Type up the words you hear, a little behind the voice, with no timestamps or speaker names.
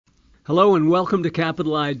Hello and welcome to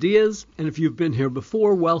Capital Ideas, and if you've been here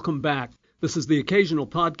before, welcome back. This is the occasional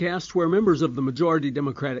podcast where members of the majority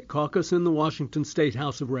Democratic caucus in the Washington State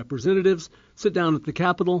House of Representatives sit down at the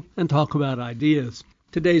Capitol and talk about ideas.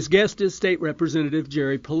 Today's guest is State Representative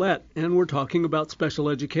Gerry Pollet, and we're talking about special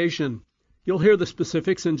education. You'll hear the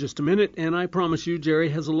specifics in just a minute, and I promise you Gerry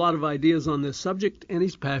has a lot of ideas on this subject, and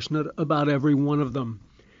he's passionate about every one of them.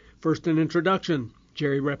 First, an introduction.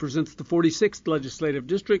 Gerry represents the 46th Legislative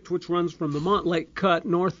District, which runs from the Montlake Cut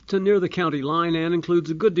north to near the county line and includes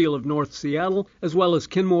a good deal of North Seattle, as well as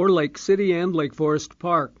Kenmore, Lake City, and Lake Forest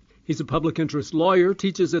Park. He's a public interest lawyer,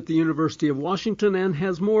 teaches at the University of Washington, and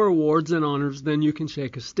has more awards and honors than you can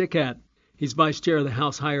shake a stick at. He's vice chair of the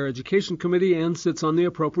House Higher Education Committee and sits on the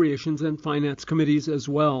Appropriations and Finance Committees as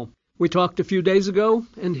well. We talked a few days ago,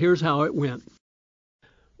 and here's how it went.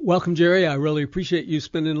 Welcome, Gerry. I really appreciate you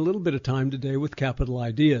spending a little bit of time today with Capital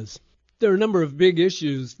Ideas. There are a number of big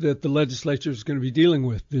issues that the legislature is going to be dealing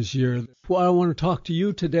with this year. What I want to talk to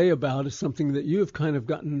you today about is something that you have kind of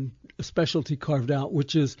gotten a specialty carved out,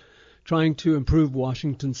 which is trying to improve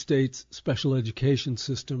Washington State's special education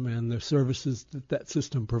system and the services that that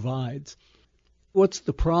system provides. What's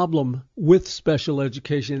the problem with special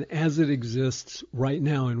education as it exists right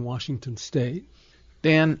now in Washington State?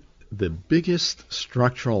 Dan, the biggest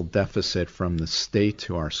structural deficit from the state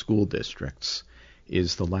to our school districts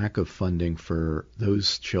is the lack of funding for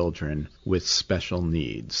those children with special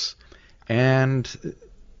needs. And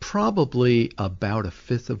probably about a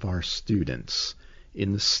fifth of our students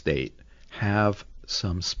in the state have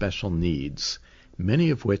some special needs, many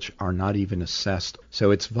of which are not even assessed.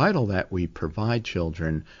 So it's vital that we provide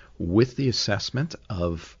children with the assessment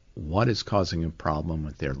of what is causing a problem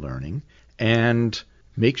with their learning and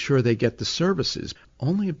make sure they get the services.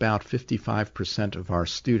 Only about 55% of our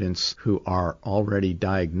students who are already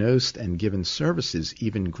diagnosed and given services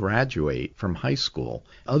even graduate from high school.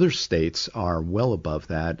 Other states are well above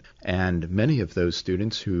that, and many of those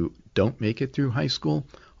students who don't make it through high school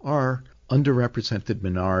are underrepresented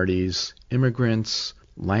minorities, immigrants,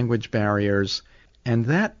 language barriers, and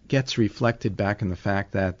that gets reflected back in the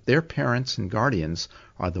fact that their parents and guardians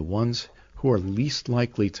are the ones who are least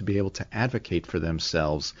likely to be able to advocate for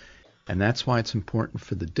themselves. And that's why it's important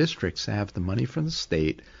for the districts to have the money from the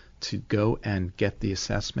state to go and get the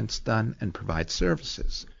assessments done and provide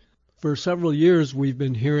services. For several years, we've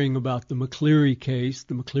been hearing about the McCleary case,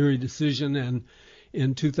 the McCleary decision, and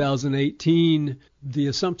in 2018, the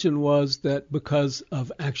assumption was that because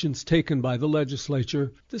of actions taken by the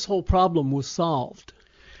legislature, this whole problem was solved.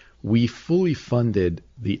 We fully funded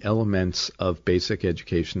the elements of basic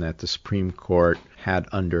education that the Supreme Court had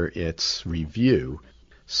under its review.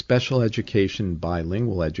 Special education,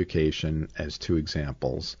 bilingual education, as two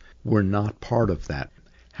examples, were not part of that.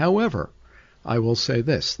 However, I will say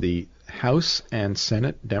this, the House and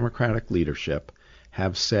Senate Democratic leadership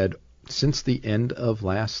have said since the end of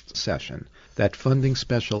last session that funding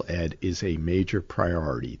special ed is a major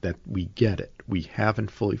priority, that we get it. We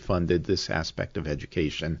haven't fully funded this aspect of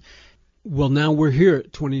education. Well, now we're here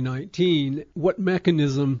at 2019. What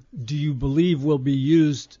mechanism do you believe will be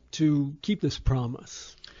used to keep this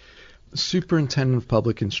promise? Superintendent of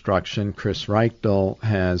Public Instruction, Chris Reichdahl,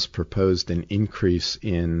 has proposed an increase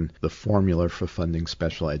in the formula for funding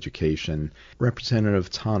special education. Representative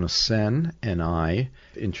Tana Sen and I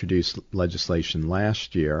introduced legislation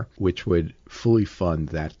last year which would fully fund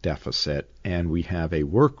that deficit, and we have a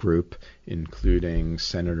work group including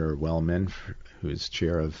Senator Wellman, who is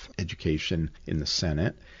chair of education in the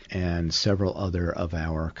Senate, and several other of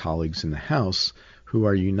our colleagues in the House who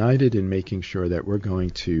are united in making sure that we're going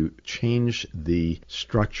to change the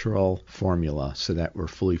structural formula so that we're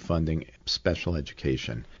fully funding special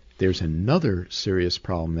education. There's another serious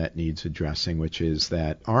problem that needs addressing, which is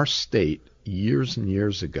that our state, years and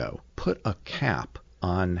years ago, put a cap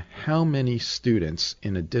on how many students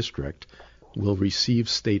in a district will receive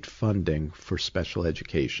state funding for special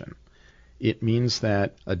education. It means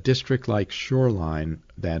that a district like Shoreline,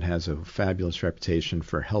 that has a fabulous reputation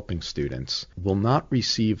for helping students, will not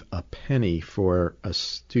receive a penny for a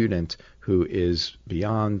student who is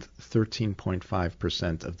beyond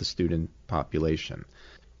 13.5% of the student population.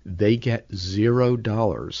 They get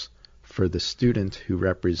 $0 for the student who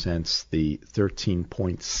represents the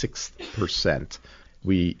 13.6%.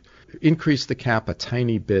 We increased the cap a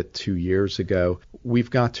tiny bit 2 years ago. We've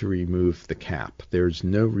got to remove the cap. There's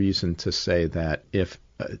no reason to say that if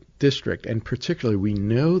a district, and particularly we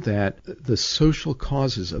know that the social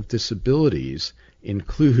causes of disabilities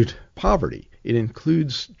include poverty. It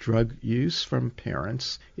includes drug use from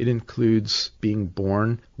parents. It includes being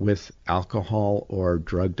born with alcohol or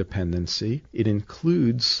drug dependency. It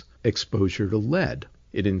includes exposure to lead.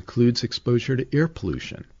 It includes exposure to air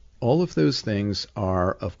pollution. All of those things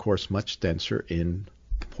are, of course, much denser in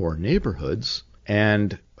poor neighborhoods,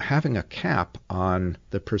 and having a cap on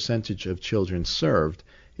the percentage of children served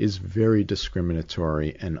is very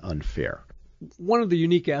discriminatory and unfair. One of the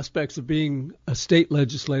unique aspects of being a state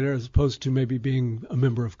legislator as opposed to maybe being a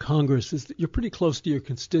member of Congress is that you're pretty close to your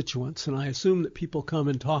constituents, and I assume that people come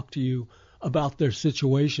and talk to you about their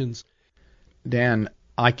situations. Dan,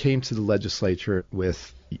 I came to the legislature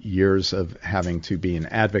with years of having to be an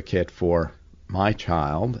advocate for my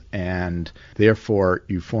child, and therefore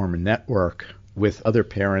you form a network with other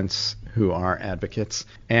parents who are advocates.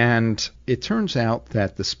 And it turns out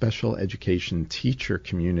that the special education teacher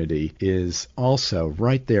community is also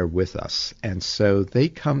right there with us. And so they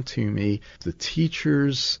come to me, the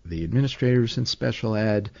teachers, the administrators in special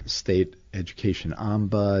ed, state education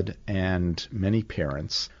ombud, and many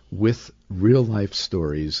parents with real life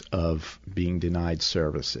stories of being denied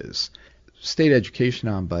services. State Education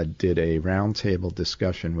Ombud did a roundtable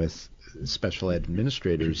discussion with special ed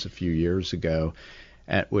administrators a few years ago,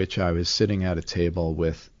 at which I was sitting at a table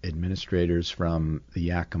with administrators from the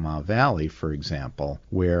Yakima Valley, for example,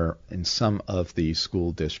 where in some of the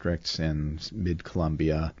school districts in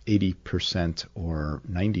mid-Columbia, 80% or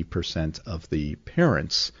 90% of the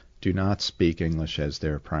parents do not speak English as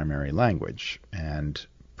their primary language and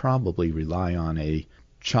probably rely on a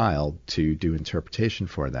child to do interpretation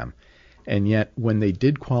for them. And yet, when they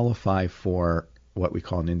did qualify for what we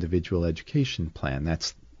call an individual education plan,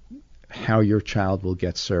 that's how your child will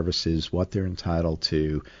get services, what they're entitled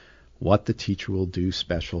to, what the teacher will do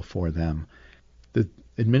special for them, the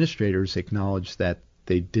administrators acknowledged that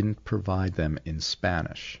they didn't provide them in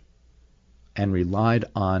Spanish and relied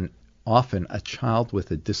on often a child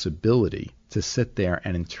with a disability to sit there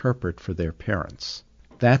and interpret for their parents.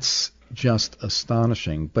 That's just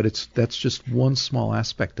astonishing, but that's just one small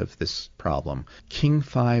aspect of this problem. King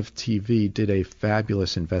 5 TV did a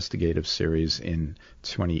fabulous investigative series in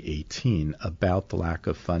 2018 about the lack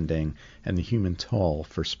of funding and the human toll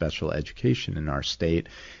for special education in our state,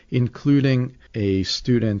 including a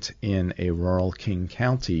student in a rural King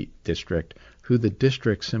County district who the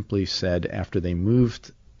district simply said after they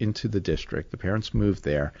moved into the district, the parents moved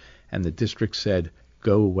there, and the district said,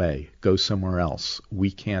 "Go away, go somewhere else. We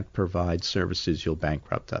can't provide services, you'll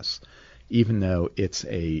bankrupt us," even though it's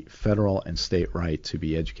a federal and state right to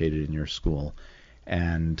be educated in your school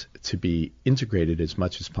and to be integrated as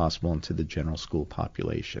much as possible into the general school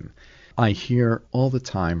population. I hear all the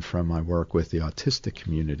time from my work with the autistic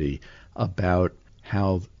community about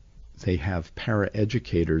how they have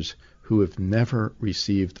paraeducators who have never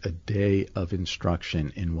received a day of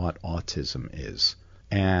instruction in what autism is,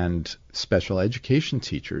 and special education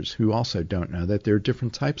teachers who also don't know that there are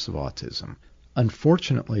different types of autism.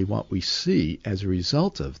 Unfortunately, what we see as a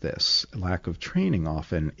result of this lack of training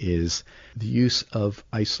often is the use of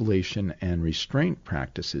isolation and restraint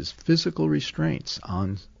practices, physical restraints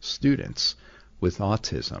on students with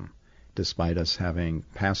autism, despite us having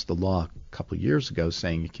passed a law a couple of years ago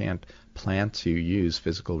saying you can't plan to use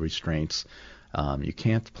physical restraints. You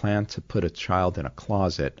can't plan to put a child in a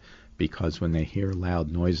closet because when they hear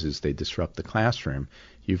loud noises, they disrupt the classroom.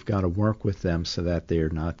 You've got to work with them so that they're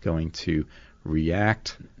not going to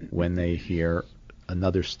react when they hear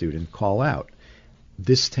another student call out.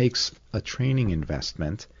 This takes a training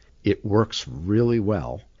investment. It works really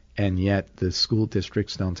well, and yet the school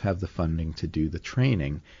districts don't have the funding to do the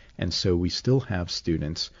training, and so we still have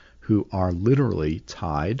students who are literally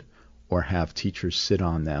tied or have teachers sit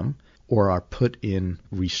on them or are put in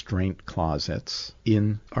restraint closets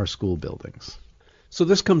in our school buildings. So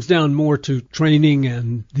this comes down more to training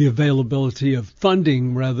and the availability of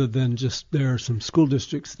funding rather than just there are some school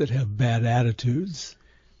districts that have bad attitudes.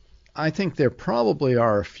 I think there probably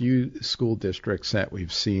are a few school districts that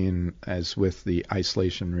we've seen, as with the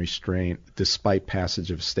isolation restraint, despite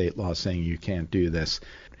passage of state law saying you can't do this.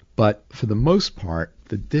 But for the most part,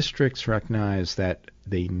 the districts recognize that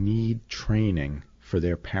they need training for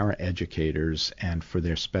their paraeducators and for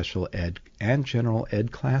their special ed and general ed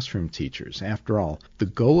classroom teachers. After all, the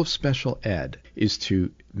goal of special ed is to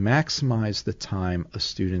maximize the time a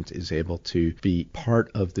student is able to be part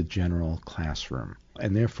of the general classroom.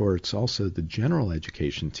 And therefore, it's also the general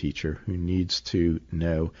education teacher who needs to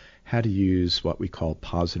know how to use what we call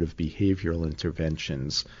positive behavioral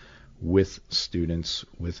interventions with students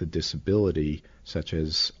with a disability, such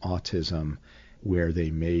as autism, where they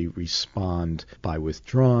may respond by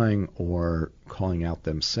withdrawing or calling out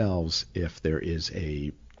themselves if there is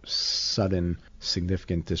a sudden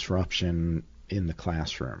significant disruption in the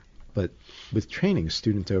classroom. But with training, a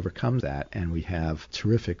student overcomes that, and we have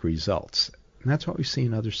terrific results. And that's what we see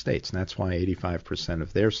in other states, and that's why 85%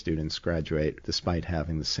 of their students graduate despite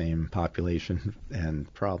having the same population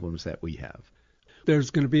and problems that we have.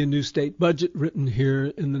 There's going to be a new state budget written here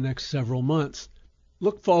in the next several months.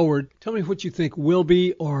 Look forward. Tell me what you think will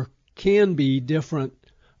be or can be different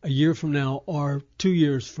a year from now or 2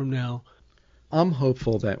 years from now. I'm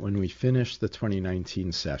hopeful that when we finish the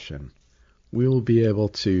 2019 session, we will be able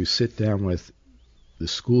to sit down with the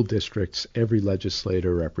school districts every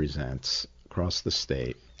legislator represents across the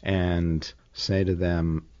state and say to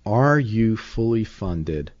them, are you fully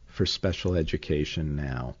funded for special education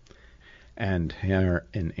now? And hear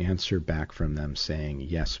an answer back from them saying,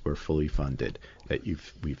 yes, we're fully funded, that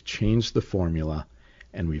we've changed the formula,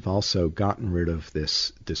 and we've also gotten rid of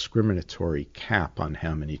this discriminatory cap on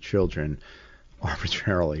how many children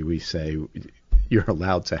arbitrarily we say you're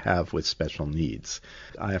allowed to have with special needs.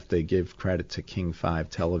 I have to give credit to King 5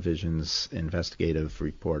 Television's investigative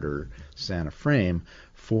reporter, Santa Frame,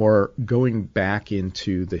 for going back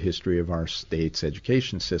into the history of our state's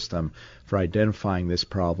education system, for identifying this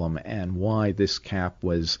problem and why this cap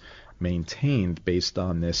was maintained based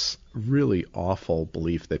on this really awful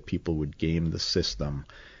belief that people would game the system.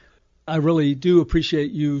 I really do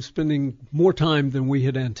appreciate you spending more time than we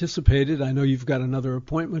had anticipated. I know you've got another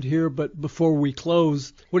appointment here, but before we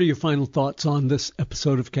close, what are your final thoughts on this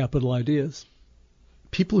episode of Capital Ideas?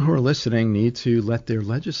 People who are listening need to let their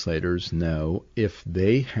legislators know if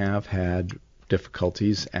they have had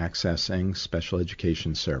difficulties accessing special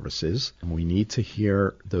education services. We need to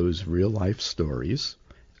hear those real-life stories.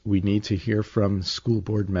 We need to hear from school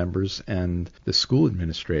board members and the school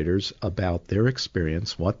administrators about their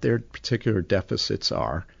experience, what their particular deficits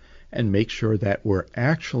are, and make sure that we're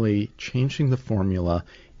actually changing the formula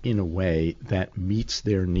in a way that meets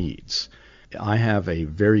their needs. I have a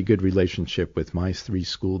very good relationship with my 3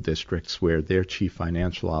 school districts where their chief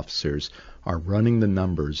financial officers are running the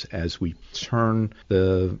numbers as we turn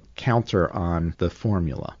the counter on the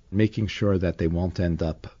formula, making sure that they won't end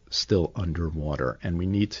up still underwater, and we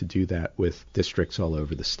need to do that with districts all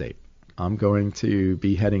over the state. I'm going to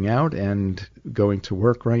be heading out and going to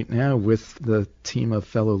work right now with the team of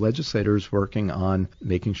fellow legislators working on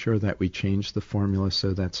making sure that we change the formula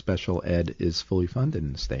so that special ed is fully funded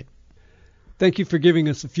in the state. Thank you for giving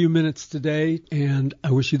us a few minutes today, and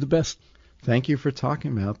I wish you the best. Thank you for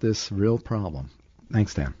talking about this real problem.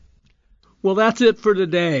 Thanks, Dan. Well, that's it for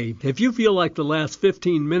today. If you feel like the last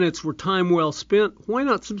 15 minutes were time well spent, why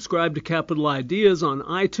not subscribe to Capital Ideas on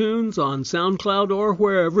iTunes, on SoundCloud, or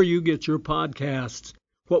wherever you get your podcasts.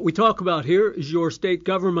 What we talk about here is your state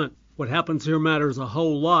government. What happens here matters a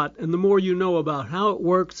whole lot, and the more you know about how it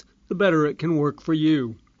works, the better it can work for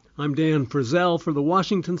you. I'm Dan Frizzell for the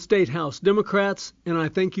Washington State House Democrats, and I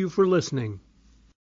thank you for listening.